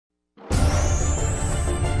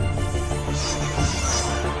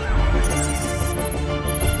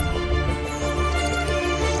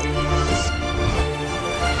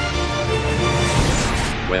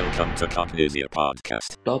Welcome to Cognitia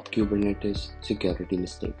Podcast. Top Kubernetes security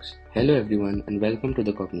mistakes. Hello everyone and welcome to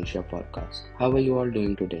the Cognitia podcast. How are you all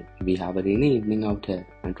doing today? We have a rainy evening out here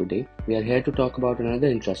and today we are here to talk about another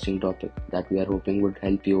interesting topic that we are hoping would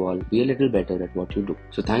help you all be a little better at what you do.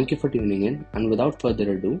 So thank you for tuning in, and without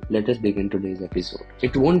further ado, let us begin today's episode.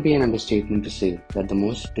 It won't be an understatement to say that the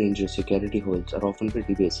most dangerous security holes are often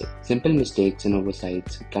pretty basic. Simple mistakes and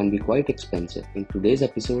oversights can be quite expensive. In today's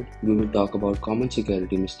episode, we will talk about common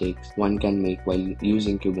security mistakes one can make while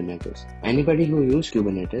using Kubernetes. Anybody who used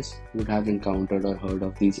Kubernetes would have encountered or heard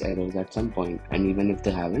of these errors at some point, and even if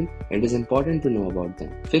they haven't, it is important to know about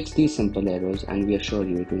them. Fix these simple errors and we assure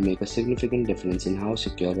you it will make a significant difference in how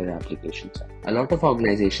secure your applications are. A lot of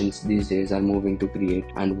organizations these days are moving to create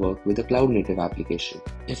and work with a cloud-native application.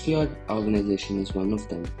 If your organization is one of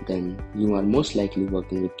them, then you are most likely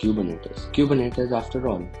working with Kubernetes. Kubernetes, after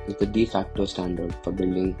all, is the de facto standard for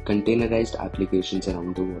building containerized applications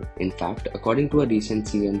around the world. In fact, according to a recent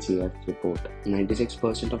CNCF report,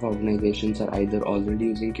 96% of organizations are either already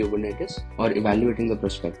using Kubernetes or evaluating the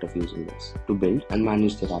prospect of using this to build and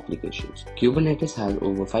manage their applications. Kubernetes has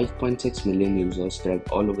over 5.6 million users spread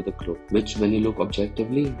all over the globe, which when you look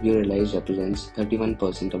objectively, you realize represents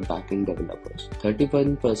 31% of backend developers.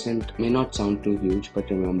 31% may not sound too huge, but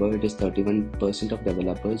remember it is 31% of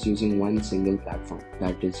developers using one single platform.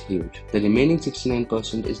 That is huge. The remaining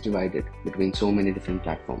 69% is divided between so many different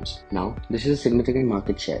platforms. Now, this is a significant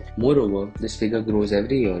market share. Moreover, this figure grows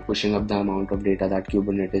every year, pushing up the amount of data that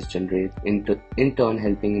Kubernetes generates, in turn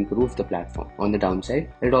helping improve the platform. On the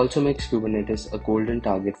downside, it also makes Kubernetes a golden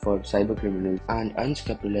target for cyber criminals and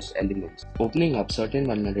unscrupulous elements, opening up certain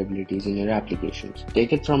vulnerabilities in your applications.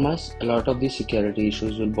 Take it from us, a lot of these security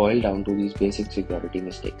issues will boil down to these basic security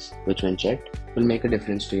mistakes, which when checked, will make a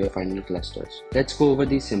difference to your final clusters. Let's go over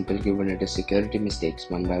these simple Kubernetes security mistakes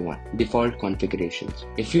one by one. Default configurations.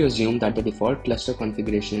 If you assume that the default cluster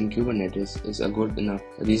configuration in Kubernetes is a good enough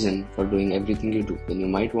reason for doing everything you do, then you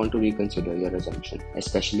might want to reconsider your assumption,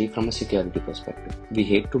 especially from a security perspective. We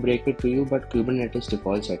hate to break it to you, but Kubernetes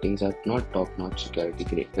default settings are not top-notch security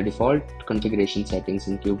grade. The default configuration settings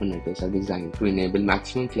in Kubernetes are designed to enable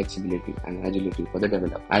maximum flexibility and agility for the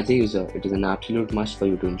developer. As a user, it is an absolute must for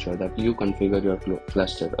you to ensure that you configure your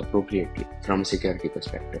cluster appropriately from a security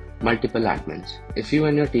perspective. Multiple admins. If you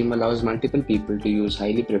and your team allows multiple people to use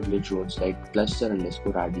highly privileged roles like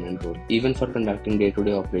cluster_admin role, even for conducting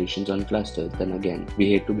day-to-day operations on clusters, then again,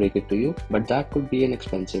 we hate to break it to you, but that could be an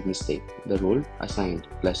expensive mistake. The role assigned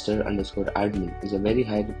cluster_admin is a very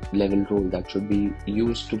high-level role that should be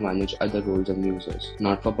used to manage other roles and users,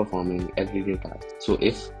 not for performing everyday tasks. So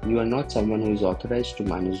if you are not someone who is authorized to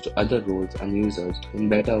manage other roles and users, then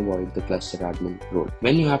better avoid the cluster_admin role.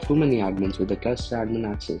 When you have too many admins with the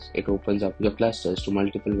cluster_admin access, it opens up your clusters to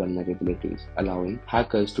multiple vulnerabilities, allowing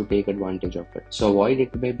hackers to take advantage of it. So avoid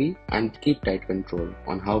it maybe and keep tight control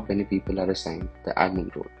on how many people are assigned the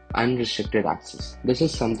admin role. Unrestricted access. This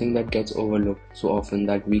is something that gets overlooked so often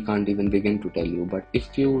that we can't even begin to tell you, but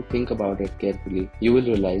if you think about it carefully, you will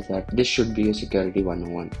realize that this should be a security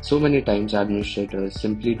 101. So many times administrators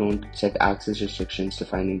simply don't set access restrictions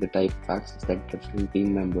defining the type of access that different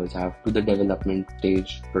team members have to the development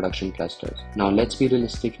stage production clusters. Now let's be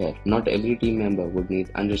realistic here. Not every team member would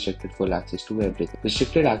need unrestricted full access to everything.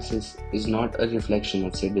 Restricted access is not a reflection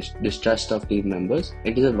of distrust of team members.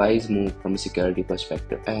 It is a wise move from a security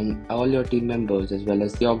perspective. And all your team members as well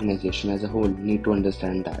as the organization as a whole need to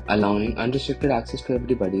understand that allowing unrestricted access to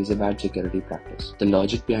everybody is a bad security practice. The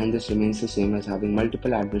logic behind this remains the same as having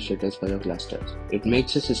multiple administrators for your clusters. It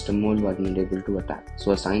makes your system more vulnerable to attack.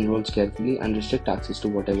 So assign roles carefully and restrict access to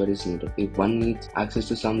whatever is needed. If one needs access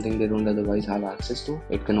to something they don't otherwise have access to,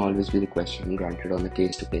 it can always be requested and granted on a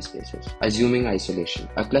case-to-case basis. Assuming isolation.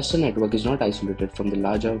 A cluster network is not isolated from the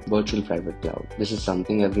larger virtual private cloud. This is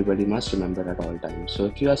something everybody must remember at all times. So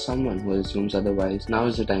if you are someone who assumes otherwise, now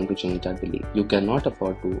is the time to change that belief. You cannot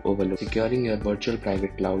afford to overlook securing your virtual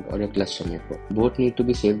private cloud or your cluster network. Both need to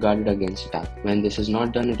be safeguarded against attack. When this is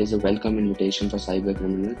not done, it is a welcome invitation for cyber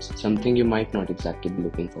criminals, something you might not exactly be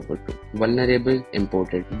looking forward to. Vulnerable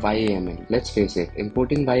imported YAML. Let's face it,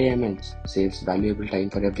 importing YAMLs saves valuable time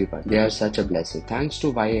for everyone. They are such a blessing. Thanks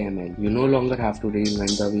to YAML, you no longer have to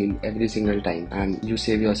reinvent the wheel every single time, and you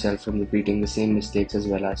save yourself from repeating the same mistakes as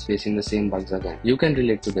well as facing the same bugs again. You can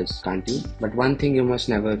relate relate to this, can't you? But one thing you must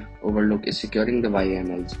never overlook is securing the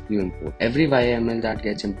YAMLs you import. Every YAML that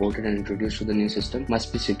gets imported and introduced to the new system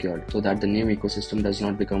must be secured so that the new ecosystem does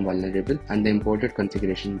not become vulnerable and the imported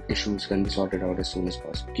configuration issues can be sorted out as soon as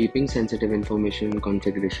possible. Keeping sensitive information in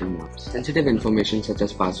configuration maps. Sensitive information such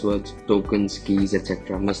as passwords, tokens, keys,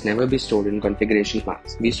 etc. must never be stored in configuration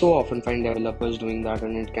maps. We so often find developers doing that,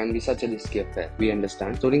 and it can be such a risky affair. We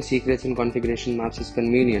understand storing secrets in configuration maps is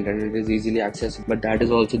convenient and it is easily accessible, but that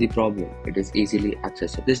is also the problem. It is easily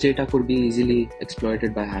accessible. This data could be easily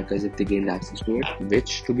exploited by hackers if they gained access to it,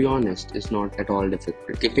 which, to be honest, is not at all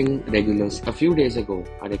difficult. Skipping regulars. A few days ago,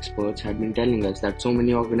 our experts had been telling us that so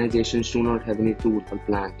many organizations do not have any tool or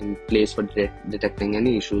plan in place for detecting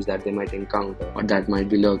any issues that they might encounter or that might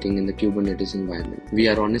be lurking in the Kubernetes environment. We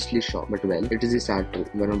are honestly shocked, but well, it is a sad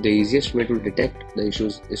truth. One of the easiest way to detect the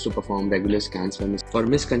issues is to perform regular scans for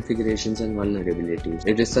misconfigurations and vulnerabilities.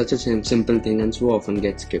 It is such a simple thing and so often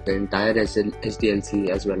gets skipped. The entire SDLC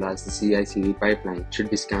as well as the CI/CD pipeline should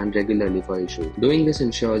be scanned regularly for issues. Doing this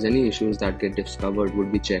ensures any issues that get discovered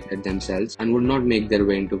would be checked at themselves and would not make their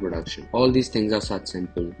way into production. All these things are such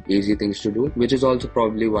simple, easy things to do, which is also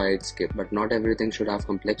probably why it's skipped. But not everything should have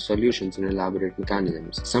complex solutions and elaborate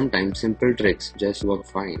mechanisms. Sometimes simple tricks just work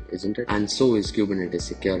fine, isn't it? And so is Kubernetes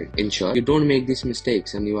security. Ensure you don't make these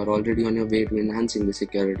mistakes and you are already on your way to enhancing the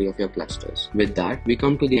security of your clusters. With that, we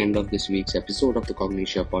come to the end of this week's episode of the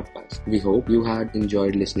Cognitia podcast. We hope you had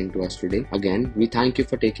enjoyed listening to us today. Again, we thank you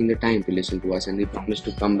for taking the time to listen to us, and we promise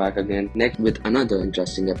to come back again next with another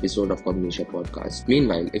interesting episode of Cognitia podcast.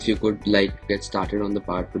 Meanwhile, if you could get started on the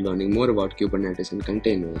path to learning more about Kubernetes and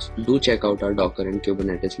containers, do check out our Docker and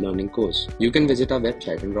Kubernetes learning course. You can visit our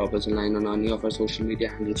website and drop us a line on any of our social media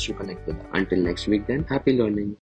handles to connect with us. Until next week then, happy learning.